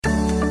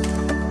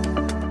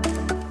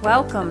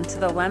Welcome to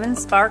the Lemon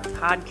Spark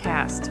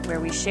podcast,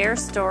 where we share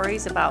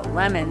stories about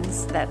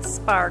lemons that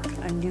spark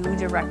a new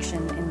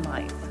direction in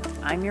life.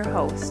 I'm your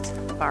host,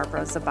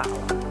 Barbara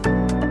Zabala.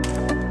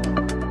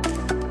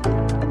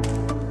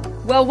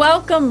 Well,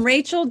 welcome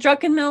Rachel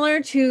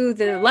Druckenmiller to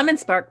the Lemon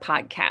Spark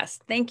podcast.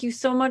 Thank you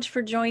so much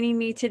for joining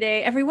me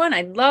today. Everyone,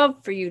 I'd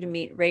love for you to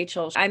meet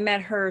Rachel. I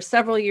met her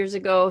several years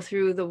ago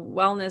through the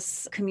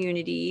wellness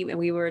community, and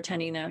we were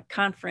attending a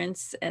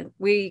conference and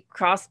we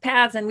crossed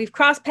paths, and we've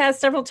crossed paths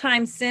several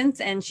times since,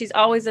 and she's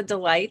always a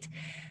delight.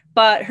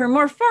 But her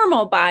more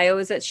formal bio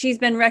is that she's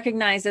been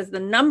recognized as the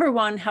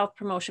 #1 health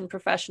promotion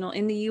professional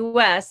in the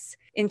U.S.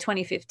 in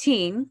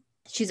 2015.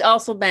 She's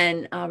also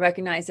been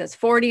recognized as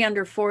 40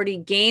 under 40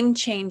 game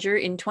changer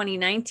in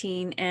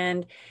 2019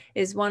 and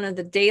is one of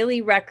the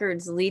Daily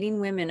Record's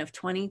leading women of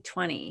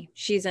 2020.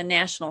 She's a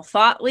national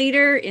thought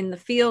leader in the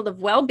field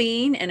of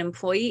well-being and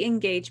employee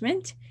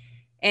engagement.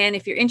 And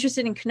if you're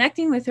interested in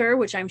connecting with her,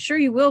 which I'm sure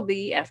you will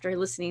be after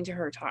listening to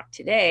her talk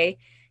today,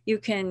 you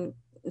can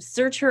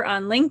search her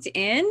on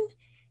LinkedIn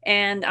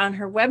and on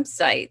her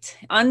website,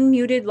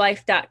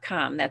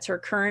 unmutedlife.com. That's her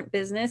current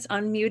business,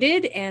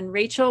 Unmuted. And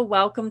Rachel,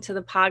 welcome to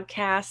the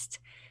podcast.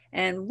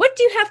 And what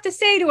do you have to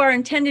say to our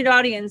intended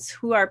audience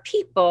who are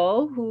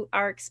people who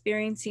are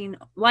experiencing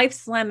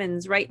life's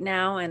lemons right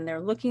now, and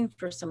they're looking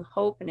for some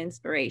hope and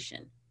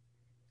inspiration?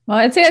 Well,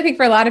 I think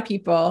for a lot of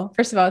people,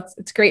 first of all,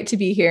 it's great to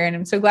be here. And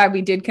I'm so glad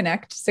we did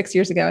connect 6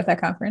 years ago at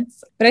that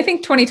conference. But I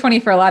think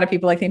 2020 for a lot of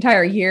people, like the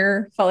entire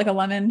year felt like a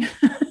lemon.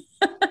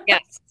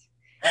 Yes.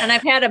 And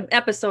I've had an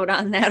episode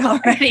on that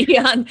already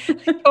on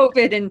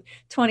COVID in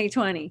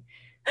 2020.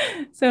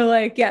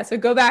 So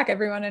go back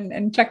everyone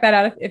and check that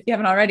out if you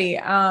haven't already.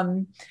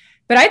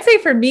 But I'd say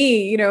for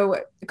me,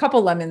 a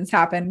couple lemons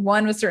happened.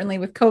 One was certainly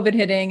with COVID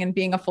hitting and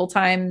being a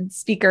full-time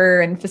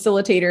speaker and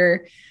facilitator.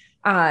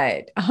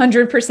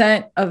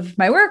 100% of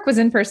my work was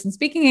in-person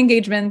speaking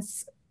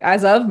engagements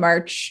as of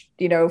March,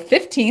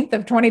 15th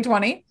of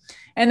 2020.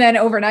 And then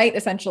overnight,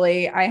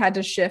 essentially, I had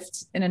to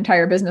shift an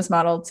entire business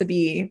model to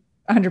be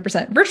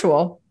 100%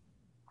 virtual,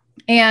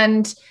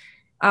 and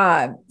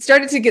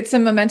started to get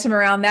some momentum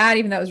around that,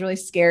 even though it was really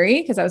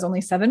scary because I was only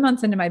 7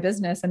 months into my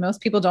business, and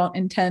most people don't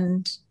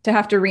intend to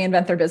have to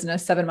reinvent their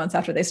business 7 months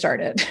after they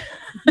started.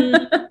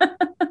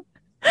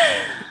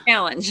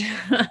 Challenge.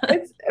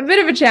 It's a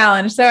bit of a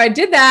challenge. So I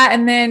did that.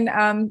 And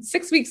then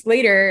 6 weeks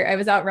later, I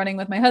was out running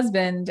with my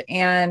husband,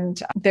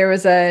 and there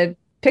was a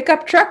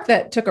pickup truck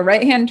that took a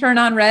right-hand turn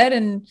on red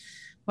and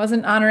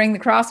wasn't honoring the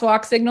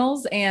crosswalk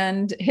signals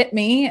and hit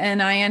me.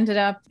 And I ended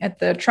up at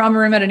the trauma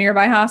room at a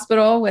nearby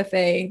hospital with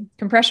a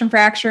compression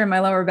fracture in my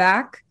lower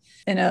back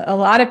and a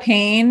lot of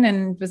pain,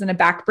 and was in a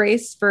back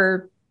brace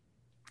for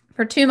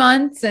 2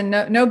 months, and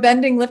no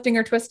bending, lifting,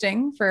 or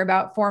twisting for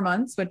about 4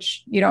 months,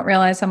 which you don't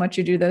realize how much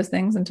you do those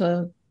things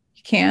until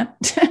you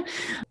can't.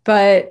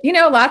 But,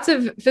 lots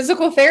of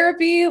physical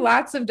therapy,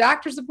 lots of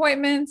doctor's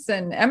appointments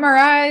and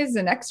MRIs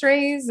and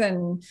x-rays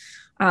and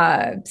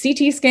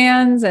CT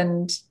scans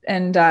and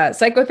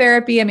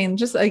psychotherapy. I mean,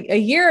 just a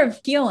year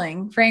of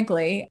healing,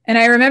 frankly. And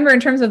I remember in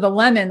terms of the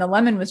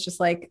lemon was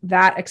just like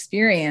that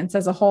experience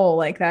as a whole,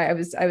 like that.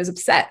 I was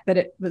upset that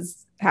it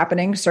was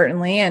happening,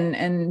 certainly,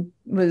 and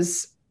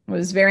was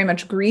very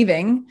much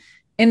grieving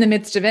in the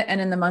midst of it and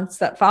in the months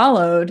that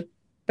followed.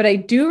 But I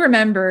do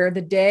remember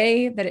the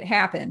day that it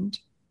happened.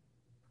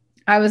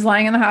 I was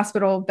lying in the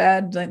hospital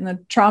bed in the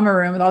trauma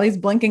room with all these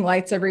blinking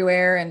lights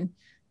everywhere, and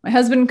my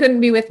husband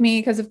couldn't be with me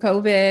because of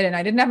COVID, and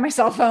I didn't have my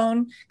cell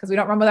phone because we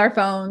don't run with our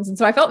phones. And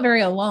so I felt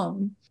very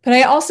alone. But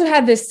I also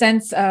had this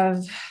sense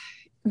of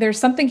there's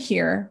something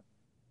here.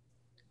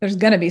 There's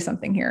going to be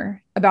something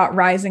here about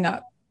rising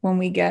up when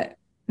we get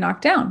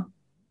knocked down.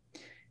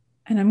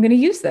 And I'm going to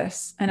use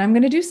this, and I'm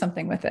going to do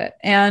something with it.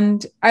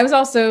 And I was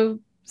also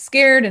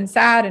scared and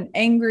sad and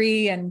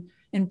angry and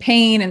in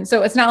pain. And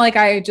so it's not like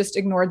I just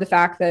ignored the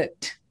fact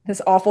that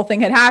this awful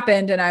thing had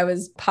happened and I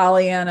was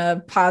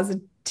Pollyanna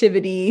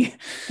positivity,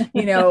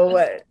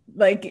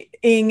 like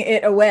ing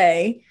it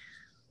away.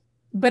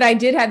 But I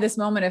did have this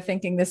moment of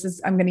thinking,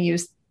 I'm going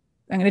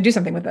to do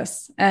something with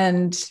this.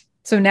 And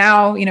so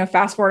now,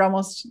 fast forward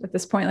almost at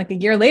this point, like a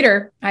year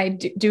later, I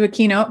do a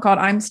keynote called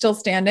I'm Still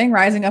Standing,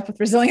 Rising Up with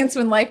Resilience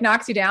When Life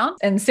Knocks You Down,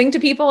 and sing to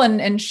people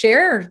and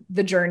share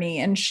the journey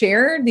and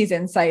share these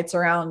insights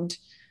around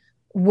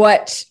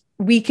what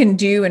we can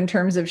do in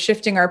terms of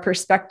shifting our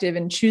perspective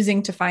and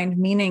choosing to find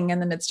meaning in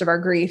the midst of our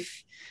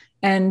grief.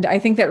 And I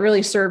think that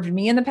really served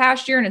me in the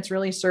past year. And it's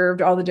really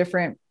served all the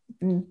different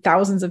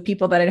thousands of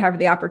people that I'd have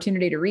the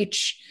opportunity to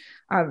reach,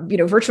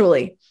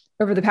 virtually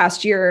over the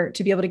past year,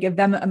 to be able to give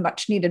them a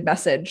much needed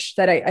message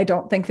that I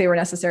don't think they were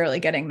necessarily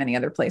getting many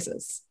other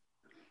places.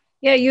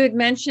 Yeah. You had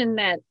mentioned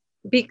that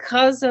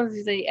because of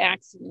the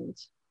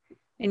accident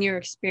and your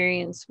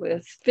experience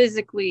with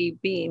physically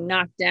being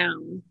knocked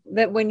down,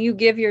 that when you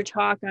give your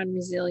talk on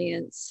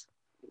resilience,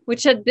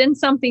 which had been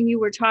something you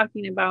were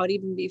talking about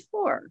even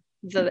before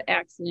the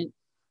accident,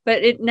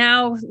 but it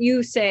now,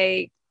 you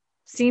say,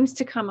 seems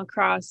to come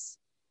across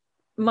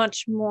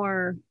much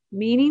more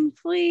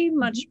meaningfully,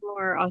 much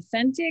more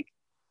authentic.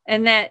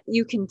 And that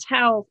you can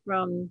tell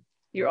from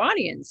your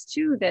audience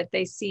too, that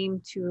they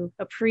seem to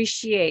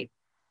appreciate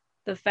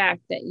the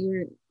fact that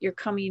you're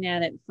coming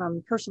at it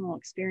from personal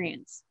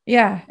experience.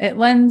 Yeah, it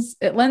lends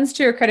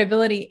to your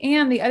credibility.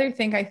 And the other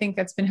thing I think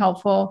that's been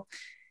helpful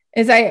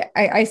is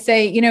I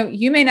say,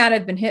 you may not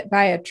have been hit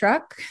by a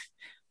truck,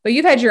 but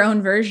you've had your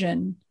own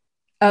version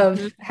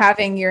of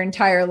having your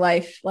entire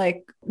life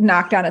like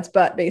knocked on its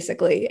butt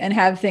basically, and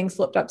have things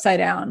flipped upside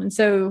down. And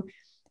so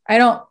I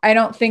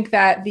don't think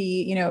that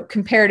the,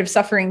 comparative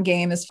suffering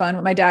game is fun.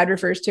 What my dad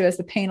refers to as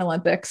the pain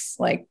Olympics,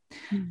 like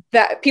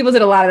that people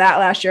did a lot of that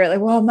last year. Like,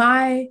 well,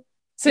 my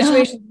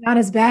situation is not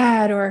as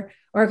bad, or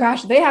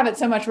gosh, they have it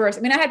so much worse.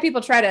 I mean, I had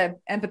people try to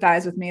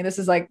empathize with me. This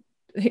is like,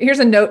 here's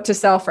a note to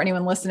self for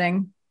anyone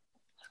listening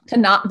to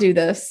not do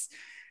this.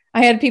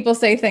 I had people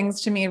say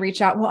things to me,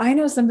 reach out. Well, I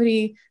know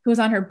somebody who was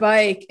on her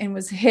bike and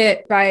was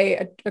hit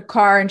by a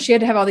car, and she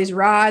had to have all these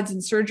rods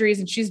and surgeries,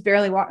 and she's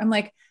barely walking. I'm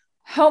like,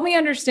 help me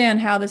understand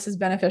how this is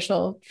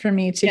beneficial for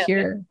me to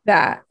hear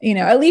that,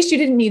 at least you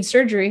didn't need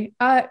surgery.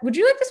 Would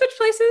you like to switch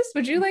places?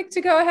 Would you like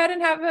to go ahead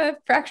and have a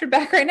fractured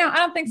back right now? I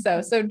don't think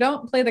so. So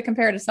don't play the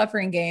comparative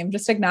suffering game.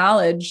 Just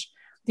acknowledge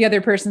the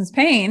other person's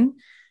pain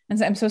and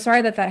say, I'm so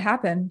sorry that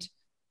happened.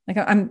 Like,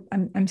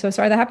 I'm so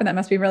sorry that happened. That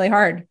must be really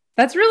hard.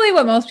 That's really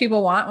what most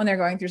people want when they're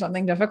going through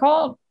something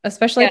difficult,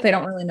 especially if they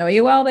don't really know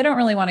you well. They don't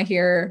really want to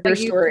hear your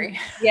story.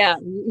 Yeah.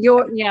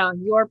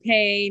 Your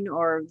pain,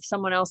 or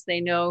someone else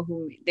they know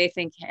who they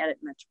think had it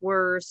much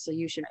worse. So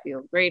you should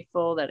feel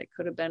grateful that it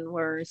could have been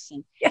worse.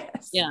 And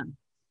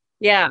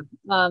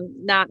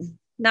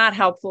not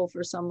helpful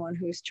for someone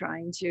who's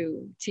trying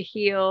to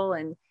heal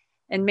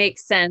and make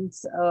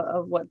sense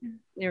of what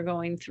they're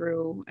going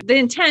through. The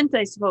intent,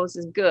 I suppose,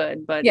 is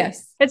good, but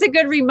yes, it's a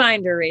good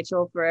reminder,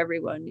 Rachel, for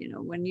everyone,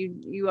 when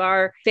you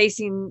are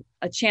facing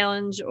a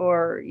challenge,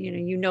 or,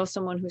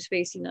 someone who's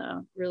facing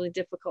a really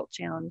difficult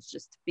challenge,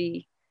 just to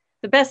be,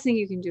 the best thing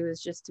you can do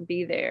is just to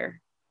be there.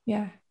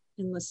 Yeah.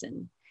 And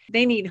listen.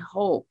 They need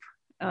hope.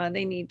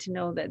 They need to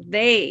know that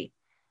they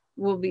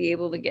will be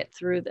able to get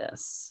through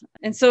this.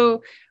 And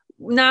so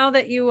now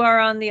that you are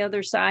on the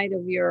other side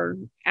of your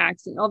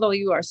accident, although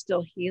you are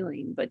still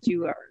healing, but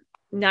you are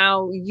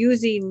now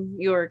using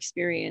your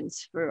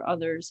experience for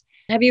others,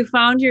 have you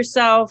found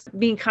yourself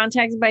being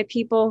contacted by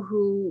people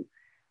who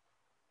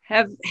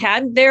have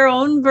had their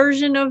own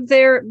version of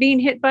their being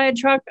hit by a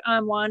truck,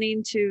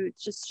 wanting to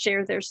just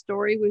share their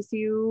story with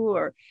you?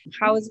 Or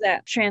how has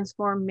that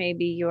transformed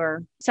maybe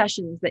your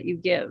sessions that you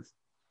give?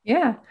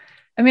 Yeah.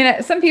 I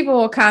mean, some people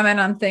will comment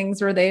on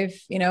things where they've,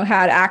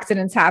 had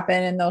accidents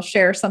happen, and they'll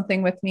share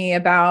something with me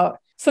about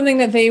something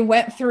that they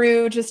went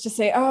through, just to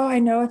say, oh, I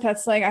know what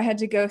that's like. I had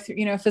to go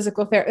through,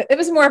 physical therapy. It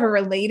was more of a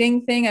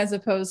relating thing, as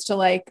opposed to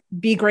like,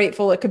 be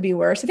grateful it could be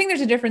worse. I think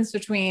there's a difference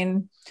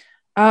between,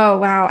 oh,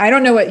 wow, I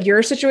don't know what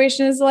your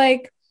situation is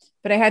like,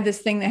 but I had this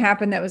thing that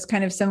happened that was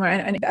kind of similar,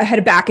 and I had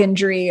a back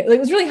injury. It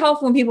was really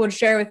helpful when people would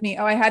share with me,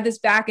 oh, I had this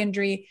back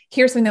injury.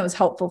 Here's something that was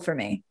helpful for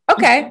me.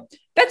 Okay.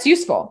 That's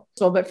useful.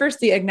 But first,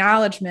 the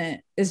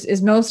acknowledgement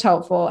is most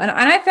helpful. And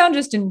I found,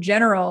 just in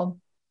general,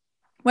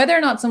 whether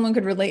or not someone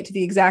could relate to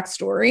the exact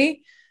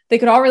story, they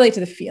could all relate to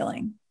the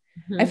feeling.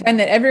 I find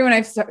that everyone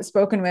I've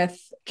spoken with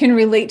can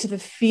relate to the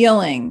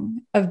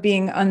feeling of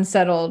being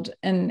unsettled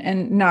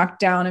and knocked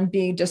down and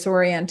being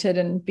disoriented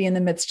and be in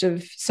the midst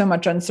of so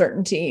much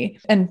uncertainty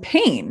and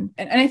pain.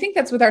 And I think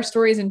that's with our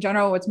stories in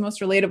general. What's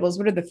most relatable is,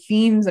 what are the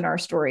themes in our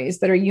stories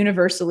that are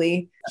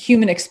universally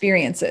human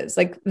experiences?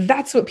 Like,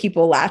 that's what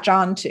people latch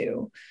on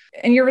to.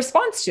 And your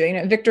response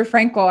to, Viktor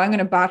Frankl, I'm going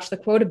to botch the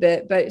quote a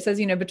bit, but it says,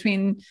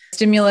 between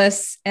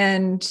stimulus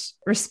and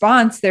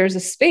response, there's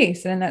a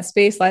space, and in that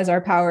space lies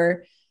our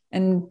power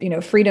and,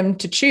 freedom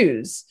to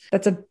choose.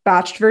 That's a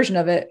botched version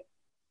of it,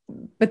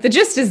 but the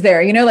gist is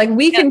there, like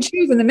we can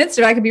choose in the midst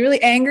of it. I could be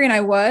really angry, and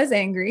I was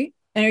angry,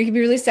 and I could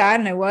be really sad,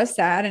 and I was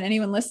sad. And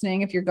anyone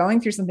listening, if you're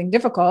going through something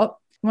difficult,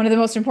 one of the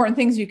most important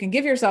things you can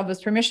give yourself is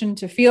permission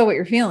to feel what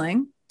you're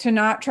feeling, to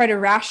not try to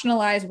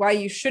rationalize why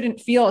you shouldn't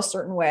feel a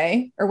certain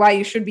way, or why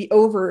you should be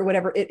over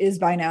whatever it is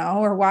by now,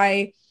 or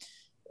why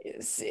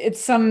it's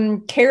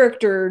some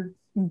character,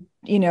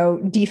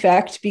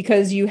 defect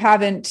because you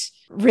haven't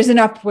risen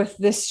up with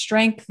this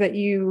strength that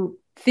you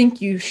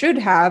think you should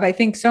have. I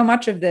think so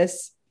much of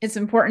this, it's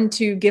important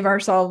to give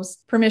ourselves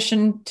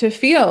permission to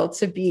feel,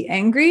 to be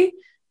angry,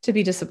 to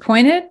be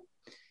disappointed,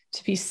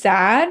 to be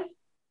sad,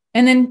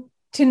 and then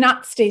to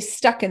not stay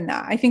stuck in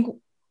that. I think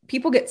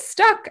people get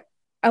stuck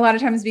a lot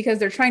of times because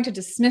they're trying to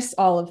dismiss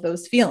all of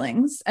those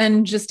feelings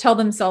and just tell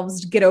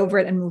themselves to get over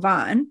it and move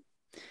on.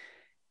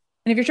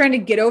 And if you're trying to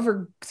get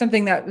over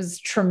something that was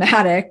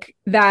traumatic,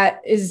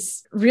 that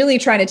is really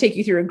trying to take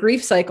you through a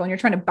grief cycle, and you're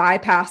trying to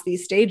bypass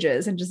these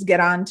stages and just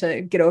get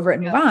over it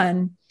and move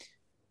on,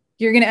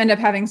 you're going to end up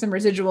having some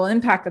residual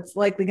impact that's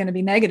likely going to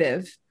be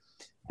negative.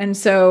 And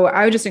so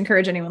I would just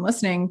encourage anyone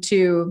listening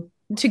to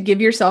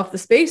give yourself the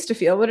space to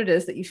feel what it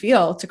is that you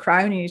feel, to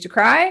cry when you need to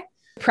cry,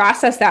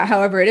 process that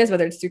however it is,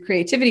 whether it's through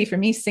creativity. For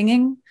me,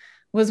 singing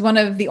was one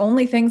of the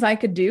only things I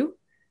could do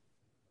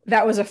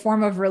that was a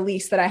form of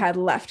release that I had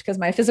left, because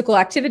my physical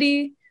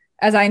activity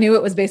as I knew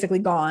it was basically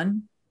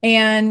gone.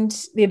 And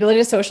the ability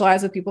to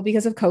socialize with people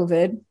because of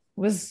COVID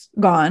was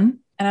gone.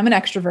 And I'm an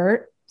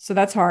extrovert, so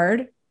that's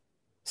hard.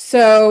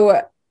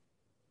 So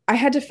I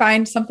had to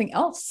find something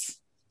else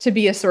to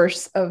be a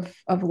source of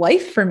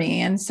life for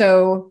me. And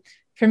so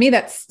for me,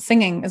 that's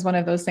singing is one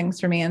of those things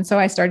for me. And so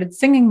I started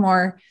singing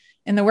more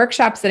in the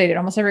workshops that I did.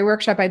 Almost every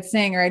workshop I'd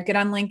sing, or I'd get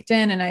on LinkedIn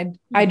and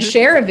I'd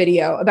share a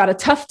video about a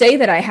tough day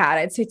that I had.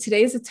 I'd say,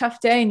 today's a tough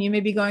day and you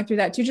may be going through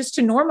that too, just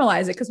to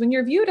normalize it. Because when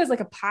you're viewed as like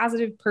a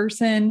positive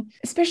person,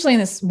 especially in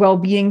this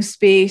well-being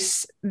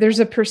space, there's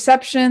a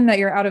perception that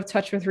you're out of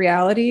touch with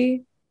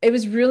reality. It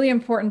was really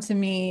important to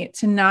me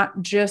to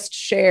not just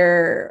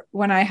share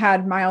when I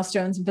had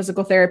milestones in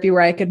physical therapy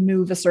where I could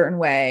move a certain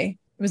way.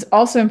 It was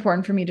also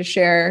important for me to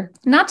share,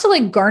 not to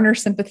like garner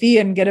sympathy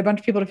and get a bunch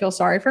of people to feel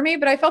sorry for me,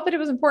 but I felt that it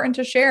was important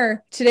to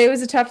share. Today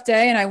was a tough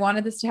day and I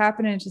wanted this to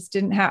happen and it just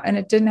didn't happen. And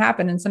it didn't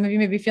happen. And some of you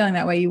may be feeling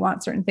that way. You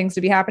want certain things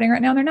to be happening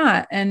right now and they're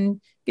not. And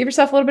give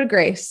yourself a little bit of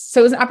grace. So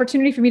it was an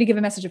opportunity for me to give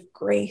a message of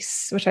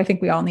grace, which I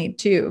think we all need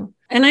too.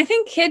 And I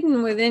think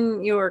hidden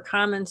within your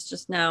comments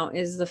just now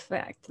is the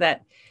fact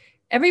that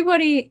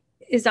everybody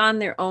is on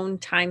their own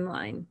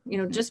timeline. You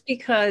know, just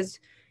because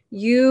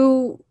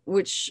you,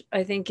 which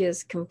I think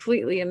is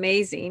completely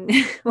amazing,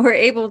 were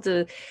able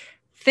to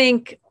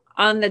think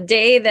on the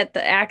day that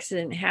the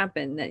accident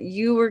happened that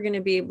you were going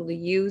to be able to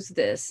use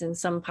this in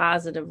some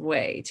positive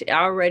way, to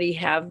already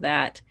have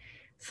that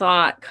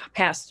thought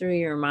pass through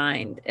your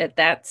mind at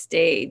that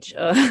stage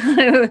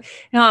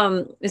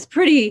is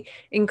pretty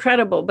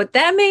incredible. But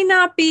that may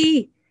not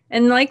be,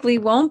 and likely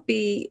won't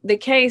be, the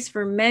case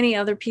for many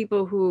other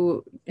people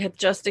who have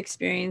just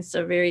experienced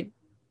a very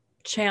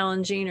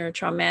challenging or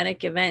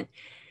traumatic event.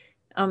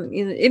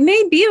 It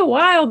may be a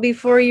while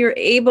before you're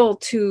able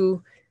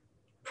to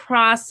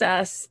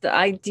process the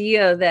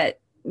idea that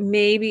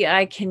maybe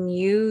I can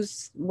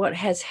use what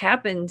has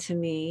happened to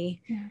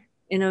me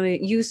in a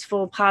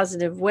useful,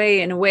 positive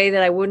way, in a way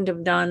that I wouldn't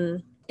have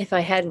done if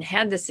I hadn't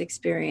had this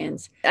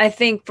experience. I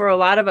think for a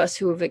lot of us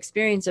who have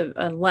experienced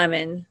a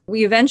lemon,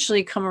 we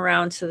eventually come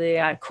around to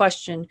the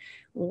question,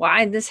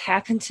 why this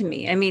happened to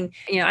me? I mean,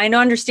 I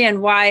don't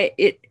understand why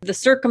the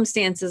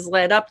circumstances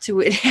led up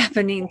to it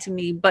happening to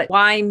me, but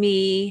why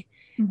me?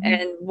 Mm-hmm.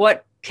 And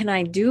what can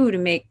I do to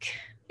make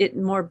it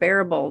more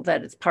bearable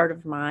that it's part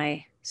of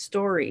my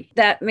story?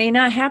 That may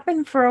not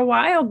happen for a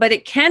while, but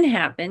it can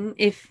happen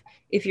if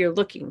you're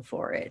looking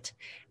for it,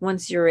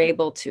 once you're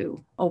able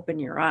to open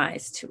your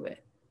eyes to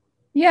it.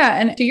 Yeah.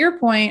 And to your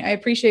point, I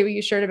appreciate what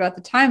you shared about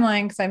the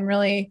timeline, because I'm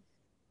really,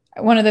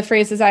 one of the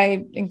phrases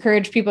I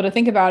encourage people to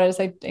think about is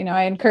I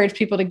encourage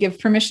people to give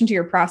permission to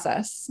your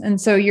process.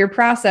 And so your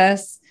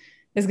process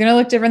is going to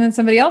look different than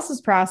somebody else's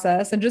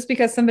process. And just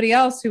because somebody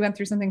else who went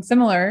through something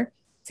similar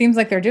seems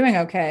like they're doing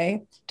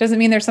okay, doesn't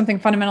mean there's something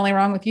fundamentally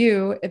wrong with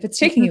you if it's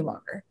taking you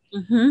longer.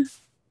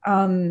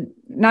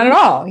 Not at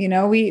all. You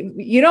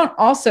don't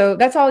also,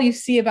 that's all you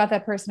see about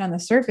that person on the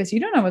surface. You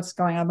don't know what's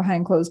going on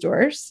behind closed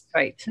doors.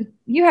 Right.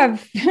 You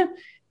have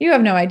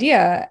no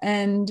idea.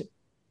 And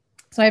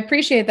so I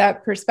appreciate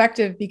that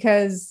perspective,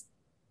 because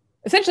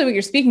essentially what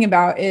you're speaking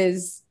about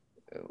is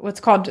what's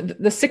called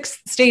the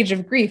sixth stage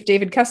of grief.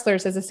 David Kessler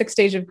says the sixth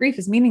stage of grief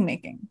is meaning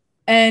making.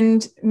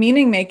 And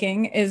meaning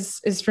making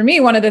is for me,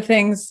 one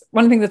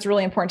thing that's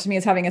really important to me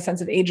is having a sense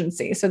of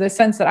agency. So the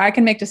sense that I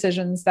can make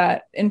decisions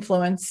that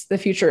influence the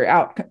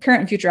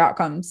current and future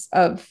outcomes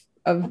of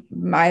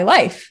my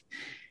life.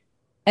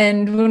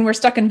 And when we're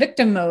stuck in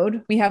victim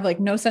mode, we have like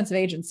no sense of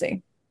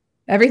agency.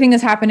 Everything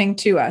is happening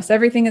to us.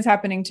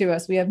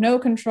 We have no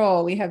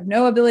control. We have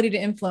no ability to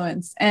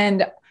influence.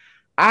 And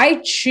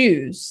I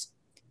choose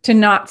to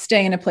not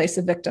stay in a place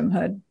of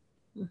victimhood.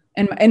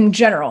 And in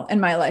general, in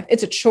my life,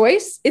 it's a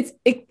choice.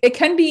 It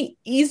can be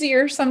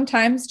easier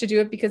sometimes to do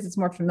it because it's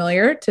more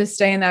familiar to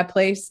stay in that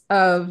place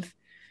of,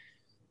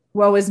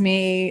 woe is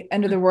me,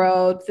 end of the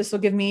world. This will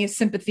give me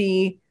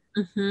sympathy,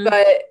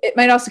 but it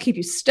might also keep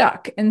you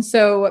stuck. And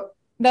so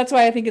that's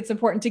why I think it's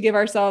important to give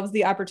ourselves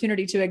the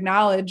opportunity to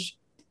acknowledge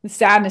the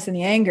sadness and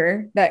the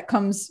anger that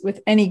comes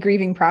with any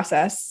grieving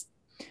process.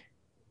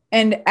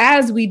 And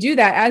as we do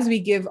that, as we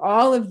give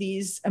all of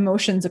these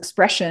emotions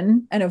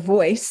expression and a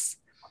voice,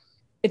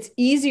 it's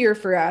easier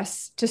for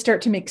us to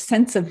start to make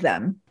sense of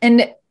them.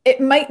 And it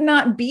might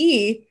not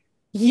be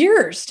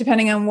years,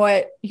 depending on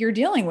what you're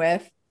dealing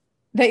with,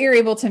 that you're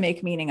able to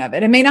make meaning of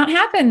it. It may not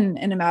happen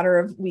in a matter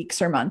of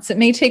weeks or months. It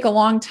may take a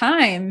long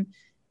time.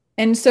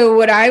 And so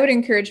what I would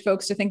encourage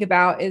folks to think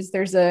about is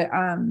there's a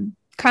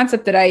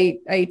concept that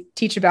I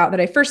teach about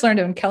that I first learned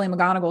in Kelly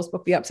McGonigal's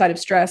book, The Upside of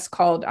Stress,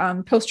 called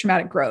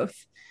post-traumatic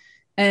growth.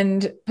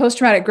 And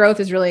post-traumatic growth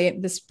is really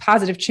this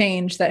positive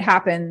change that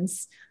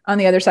happens on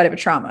the other side of a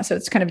trauma. So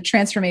it's kind of a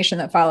transformation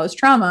that follows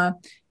trauma.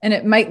 And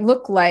it might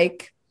look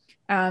like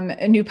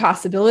a new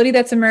possibility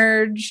that's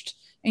emerged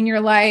in your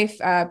life,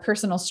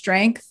 personal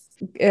strength,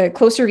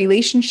 closer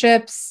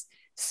relationships,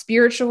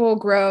 spiritual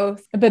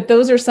growth. But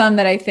those are some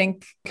that I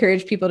think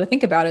encourage people to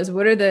think about, is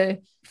what are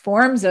the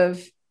forms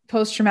of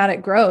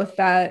post-traumatic growth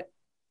that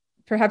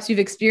perhaps you've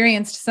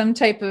experienced some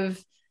type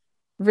of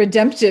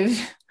redemptive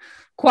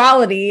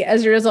quality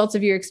as a result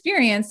of your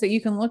experience that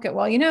you can look at,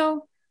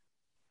 well,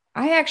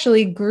 I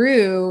actually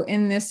grew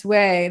in this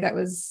way that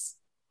was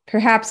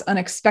perhaps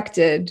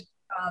unexpected,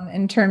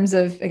 in terms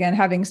of, again,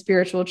 having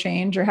spiritual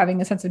change or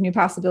having a sense of new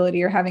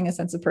possibility or having a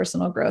sense of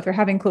personal growth or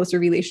having closer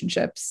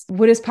relationships.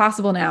 What is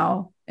possible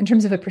now in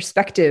terms of a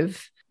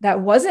perspective that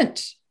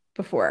wasn't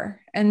before?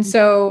 And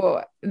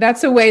so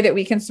that's a way that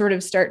we can sort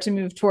of start to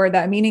move toward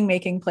that meaning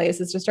making place,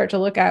 is to start to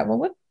look at, well,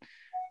 what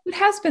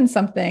has been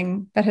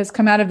something that has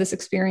come out of this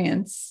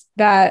experience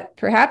that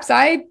perhaps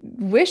I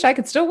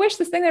could still wish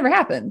this thing never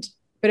happened.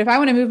 But if I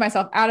want to move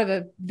myself out of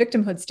a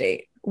victimhood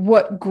state,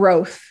 what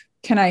growth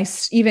can I,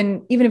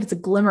 even if it's a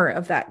glimmer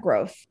of that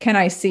growth, can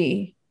I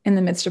see in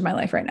the midst of my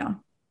life right now?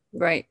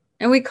 Right.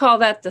 And we call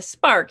that the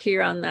spark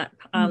here on the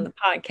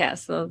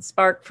podcast. So the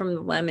spark from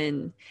the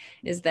lemon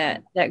is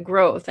that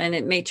growth. And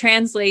it may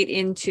translate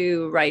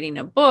into writing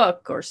a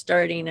book or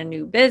starting a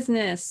new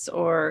business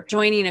or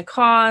joining a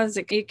cause.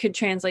 It could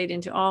translate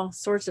into all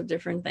sorts of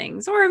different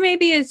things. Or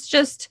maybe it's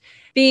just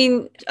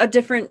being a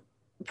different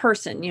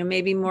person,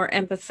 maybe more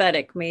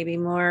empathetic, maybe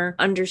more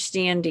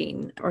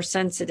understanding or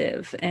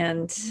sensitive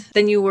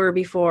than you were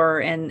before.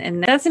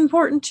 And that's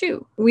important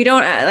too. We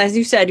don't, as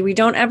you said, we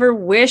don't ever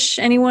wish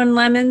anyone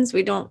lemons.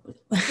 We don't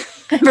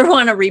ever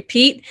want to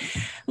repeat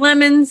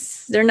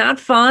lemons. They're not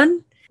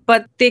fun,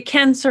 but they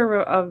can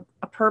serve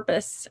a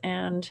purpose,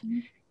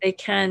 and they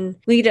can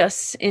lead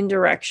us in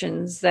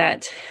directions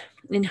that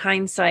in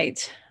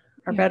hindsight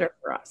are better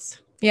for us.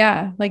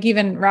 Yeah. Like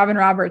even Robin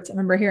Roberts, I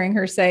remember hearing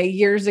her say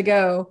years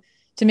ago,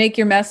 to make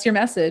your mess your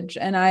message.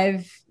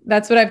 And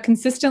that's what I've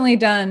consistently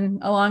done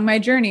along my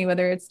journey,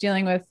 whether it's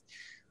dealing with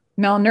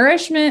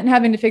malnourishment and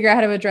having to figure out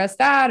how to address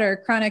that, or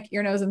chronic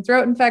ear, nose, and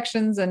throat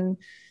infections and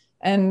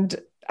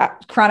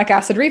chronic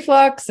acid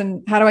reflux.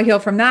 And how do I heal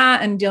from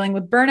that? And dealing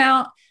with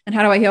burnout, and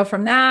how do I heal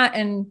from that?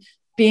 And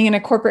being in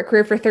a corporate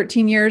career for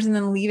 13 years and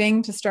then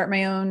leaving to start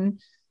my own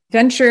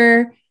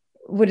venture.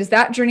 What is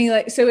that journey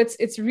like? So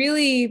it's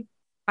really,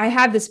 I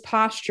have this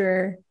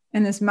posture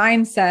and this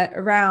mindset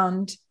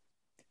around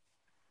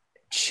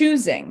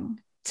choosing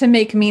to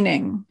make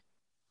meaning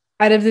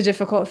out of the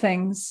difficult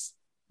things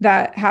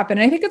that happen.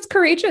 And I think it's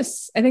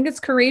courageous. I think it's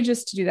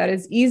courageous to do that.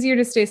 It's easier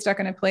to stay stuck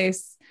in a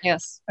place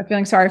of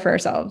feeling sorry for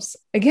ourselves.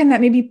 Again,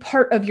 that may be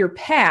part of your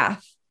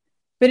path,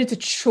 but it's a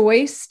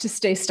choice to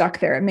stay stuck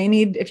there.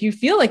 If you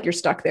feel like you're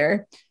stuck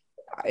there,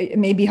 it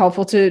may be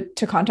helpful to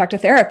contact a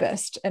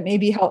therapist. It may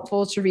be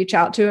helpful to reach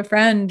out to a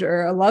friend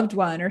or a loved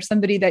one or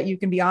somebody that you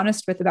can be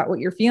honest with about what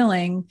you're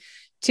feeling,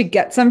 to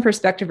get some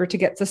perspective or to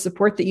get the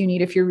support that you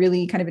need if you're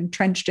really kind of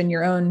entrenched in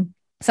your own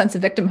sense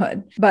of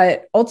victimhood.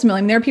 But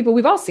ultimately, there are people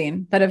we've all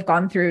seen that have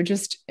gone through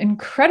just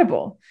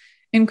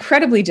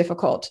incredibly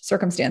difficult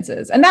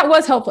circumstances. And that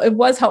was helpful. It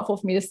was helpful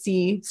for me to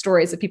see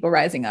stories of people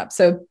rising up.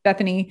 So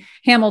Bethany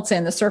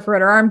Hamilton, the surfer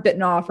had her arm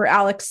bitten off, or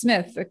Alex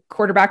Smith, the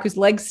quarterback whose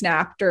leg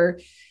snapped, or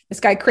this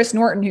guy, Chris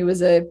Norton, who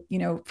was a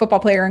football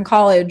player in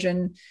college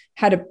and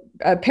had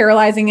a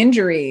paralyzing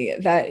injury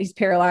that he's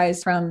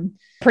paralyzed from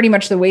pretty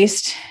much the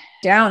waist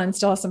down and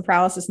still has some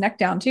paralysis neck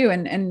down too.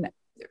 And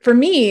for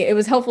me, it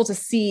was helpful to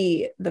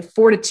see the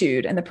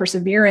fortitude and the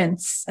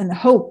perseverance and the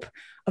hope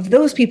of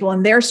those people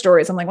and their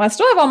stories. I'm like, well, I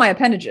still have all my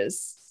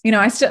appendages.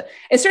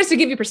 It starts to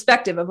give you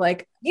perspective of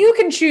like, you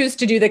can choose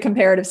to do the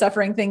comparative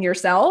suffering thing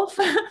yourself.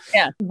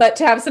 Yeah. But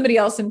to have somebody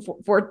else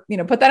put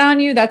that on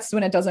you, that's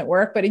when it doesn't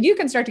work. But you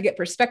can start to get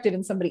perspective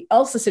in somebody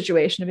else's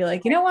situation to be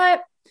like, you know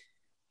what?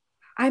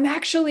 I'm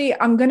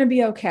going to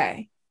be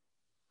okay.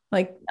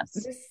 Like,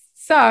 this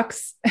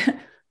sucks.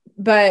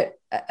 But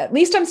at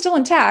least I'm still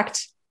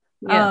intact.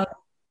 Yeah.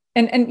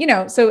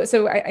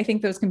 So I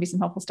think those can be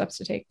some helpful steps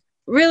to take.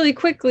 Really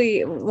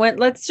quickly,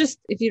 let's just,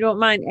 if you don't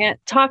mind,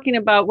 talking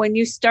about when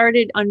you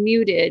started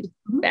Unmuted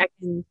back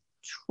in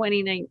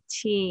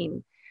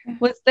 2019.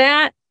 Was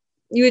that,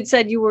 you had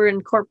said you were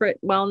in corporate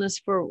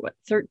wellness for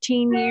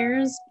 13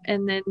 years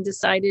and then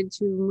decided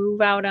to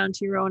move out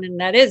onto your own. And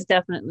that is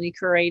definitely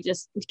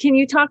courageous. Can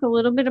you talk a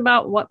little bit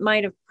about what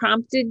might have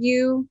prompted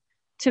you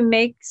to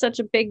make such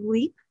a big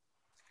leap?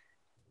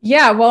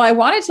 Yeah, well, I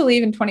wanted to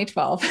leave in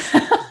 2012.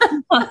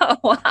 Oh,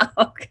 wow.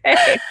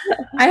 Okay.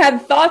 I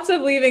had thoughts of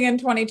leaving in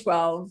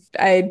 2012.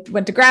 I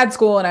went to grad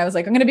school and I was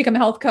like, I'm going to become a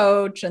health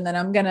coach and then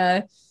I'm going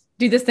to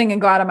do this thing and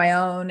go out on my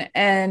own.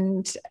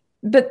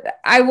 But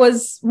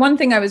one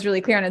thing I was really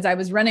clear on is I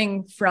was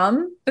running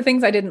from the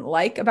things I didn't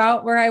like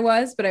about where I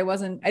was, but I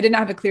didn't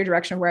have a clear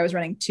direction of where I was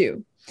running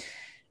to.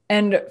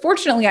 And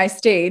fortunately I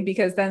stayed,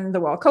 because then the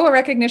WellCOA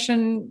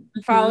recognition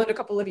followed a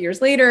couple of years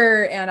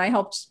later. And I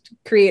helped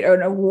create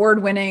an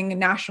award-winning,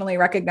 nationally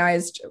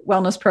recognized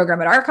wellness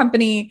program at our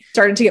company,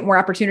 started to get more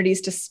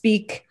opportunities to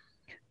speak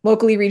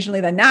locally,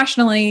 regionally, then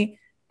nationally.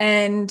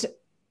 And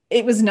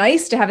it was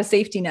nice to have a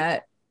safety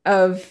net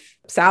of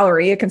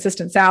salary, a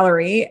consistent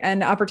salary,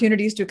 and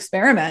opportunities to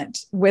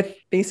experiment with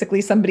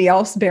basically somebody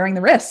else bearing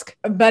the risk.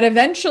 But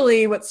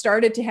eventually what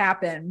started to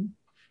happen,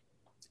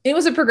 it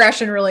was a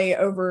progression really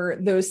over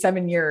those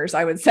 7 years,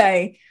 I would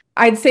say.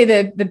 I'd say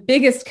the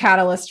biggest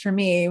catalyst for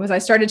me was I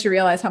started to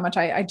realize how much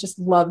I just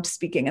loved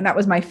speaking. And that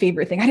was my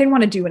favorite thing. I didn't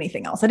want to do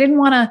anything else. I didn't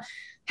want to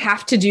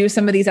have to do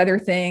some of these other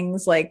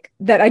things like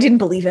that I didn't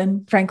believe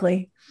in,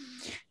 frankly.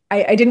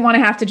 I didn't want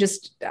to have to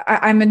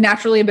I'm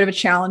naturally a bit of a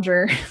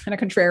challenger and a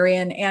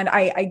contrarian. And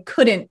I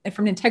couldn't,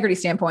 from an integrity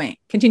standpoint,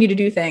 continue to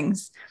do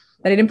things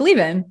that I didn't believe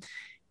in.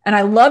 And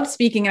I loved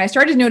speaking. And I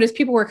started to notice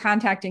people were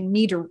contacting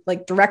me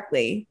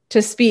directly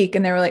to speak.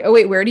 And they were like, oh,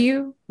 wait, where do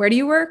you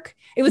work?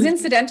 It was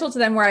incidental to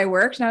them where I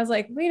worked. And I was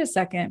like, wait a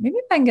second, maybe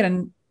if I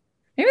can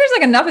maybe there's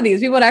like enough of these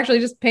people would actually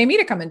just pay me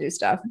to come and do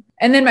stuff.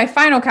 And then my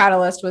final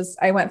catalyst was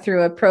I went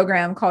through a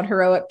program called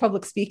Heroic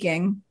Public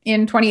Speaking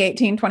in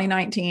 2018,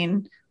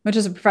 2019, which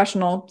is a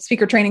professional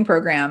speaker training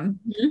program.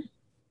 Mm-hmm.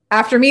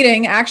 After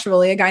meeting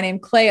actually a guy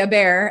named Clay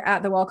Hebert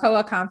at the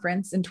Walcoa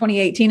conference in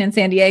 2018 in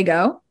San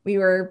Diego, we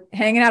were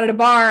hanging out at a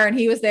bar and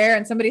he was there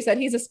and somebody said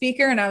he's a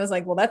speaker. And I was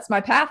like, well, that's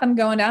my path. I'm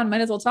going down.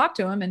 Might as well talk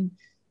to him. And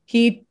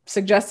he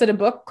suggested a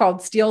book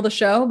called Steal the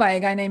Show by a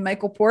guy named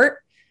Michael Port.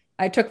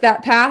 I took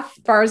that path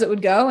as far as it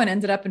would go and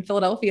ended up in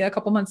Philadelphia a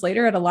couple months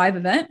later at a live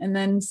event and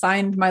then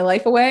signed my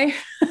life away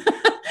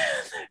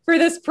for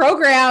this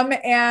program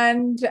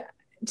and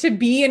to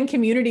be in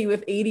community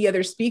with 80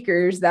 other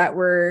speakers that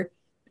were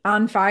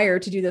on fire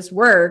to do this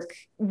work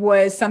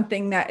was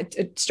something that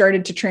it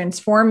started to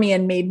transform me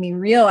and made me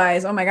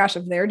realize, oh my gosh,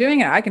 if they're doing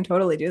it, I can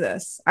totally do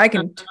this. I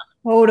can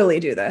totally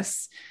do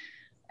this.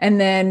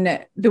 And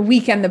then the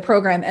weekend the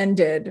program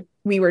ended,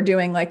 we were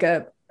doing like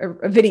a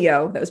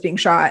video that was being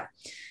shot.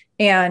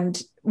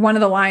 And one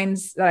of the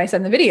lines that I said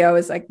in the video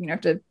is like, you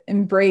have to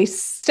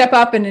step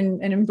up and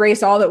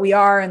embrace all that we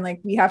are. And like,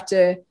 we have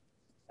to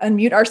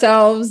unmute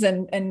ourselves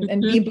and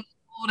be bold.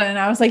 And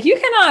I was like, you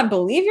cannot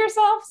believe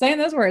yourself saying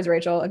those words,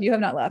 Rachel, if you have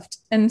not left.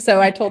 And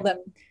so I told them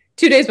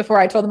 2 days before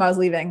I told them I was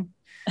leaving.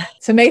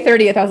 So May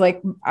 30th, I was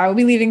like, I will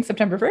be leaving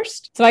September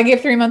 1st. So I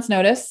gave 3 months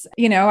notice.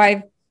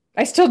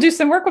 I still do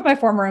some work with my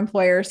former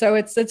employer. So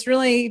it's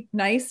really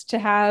nice to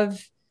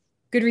have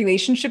good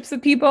relationships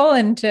with people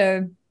and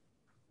to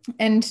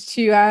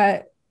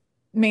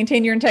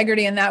maintain your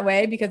integrity in that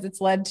way, because it's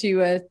led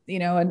to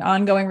an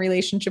ongoing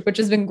relationship, which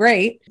has been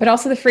great, but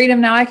also the freedom.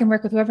 Now I can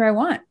work with whoever I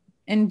want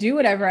and do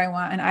whatever I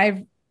want. And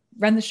I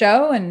run the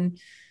show and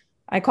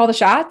I call the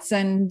shots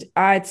and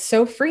it's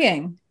so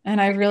freeing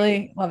and I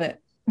really love it.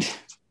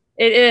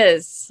 It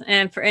is.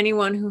 And for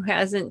anyone who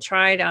hasn't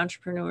tried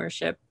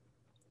entrepreneurship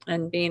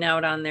and being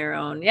out on their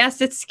own, yes,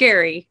 it's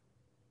scary.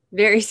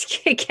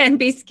 It can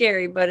be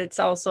scary, but it's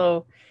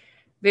also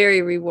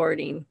very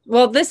rewarding.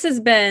 Well, this has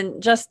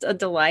been just a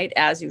delight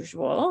as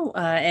usual.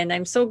 And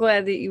I'm so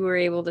glad that you were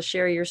able to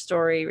share your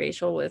story,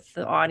 Rachel, with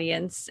the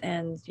audience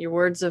and your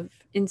words of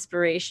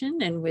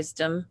inspiration and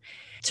wisdom.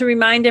 To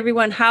remind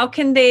everyone, how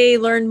can they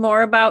learn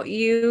more about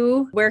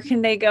you? Where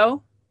can they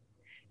go?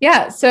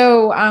 Yeah.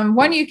 So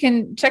one, you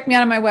can check me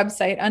out on my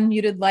website,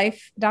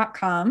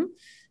 unmutedlife.com.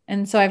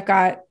 And so I've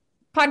got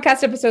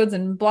podcast episodes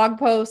and blog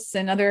posts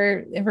and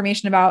other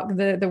information about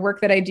the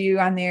work that I do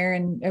on there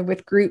and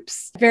with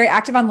groups. Very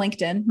active on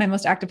LinkedIn. My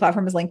most active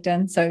platform is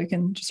LinkedIn. So you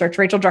can just search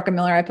Rachel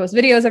Druckenmiller. I post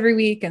videos every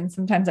week and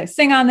sometimes I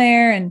sing on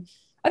there and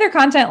other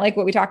content like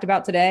what we talked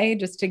about today,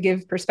 just to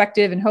give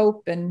perspective and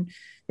hope and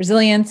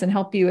resilience and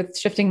help you with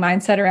shifting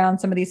mindset around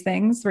some of these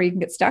things where you can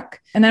get stuck.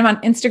 And then I'm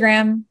on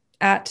Instagram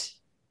at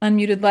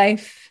Unmuted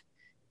Life.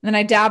 And then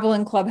I dabble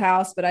in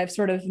Clubhouse, but I've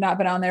sort of not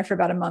been on there for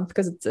about a month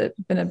because it's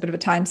been a bit of a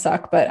time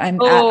suck, but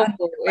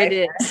it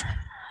is.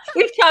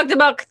 We've talked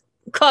about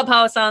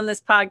Clubhouse on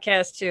this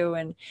podcast too.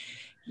 And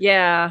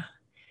yeah,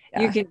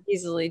 you can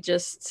easily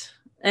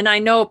and I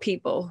know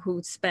people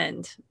who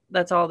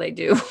that's all they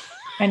do.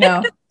 I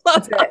know.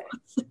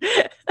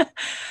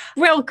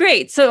 Well,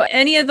 great. So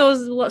any of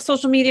those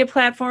social media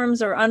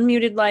platforms or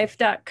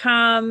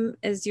unmutedlife.com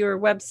is your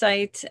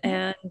website,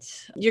 and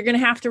you're going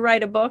to have to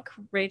write a book,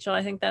 Rachel.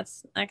 I think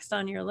that's next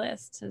on your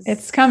list.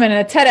 It's coming.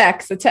 A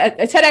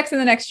TEDx in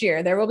the next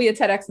year. There will be a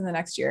TEDx in the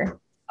next year.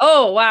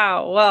 Oh,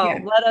 wow. Well,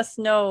 let us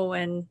know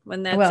when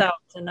that's out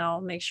and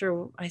I'll make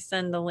sure I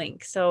send the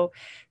link. So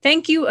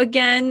thank you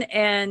again.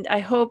 And I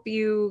hope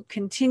you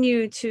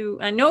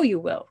I know you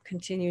will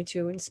continue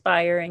to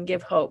inspire and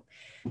give hope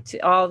to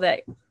all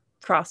that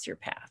cross your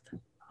path.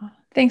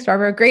 Thanks,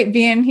 Barbara. Great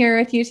being here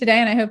with you today.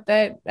 And I hope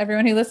that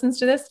everyone who listens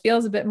to this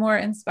feels a bit more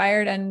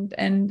inspired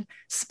and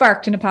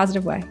sparked in a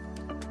positive way.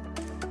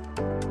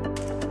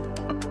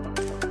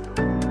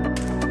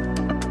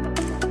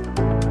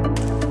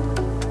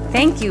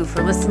 Thank you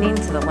for listening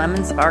to the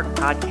Lemon Spark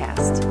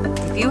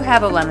podcast. If you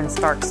have a Lemon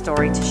Spark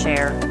story to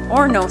share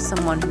or know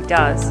someone who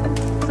does,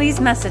 please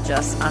message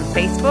us on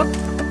Facebook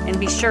and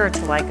be sure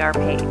to like our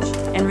page.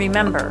 And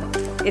remember,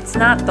 it's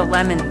not the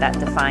lemon that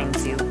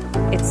defines you,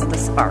 it's the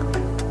spark.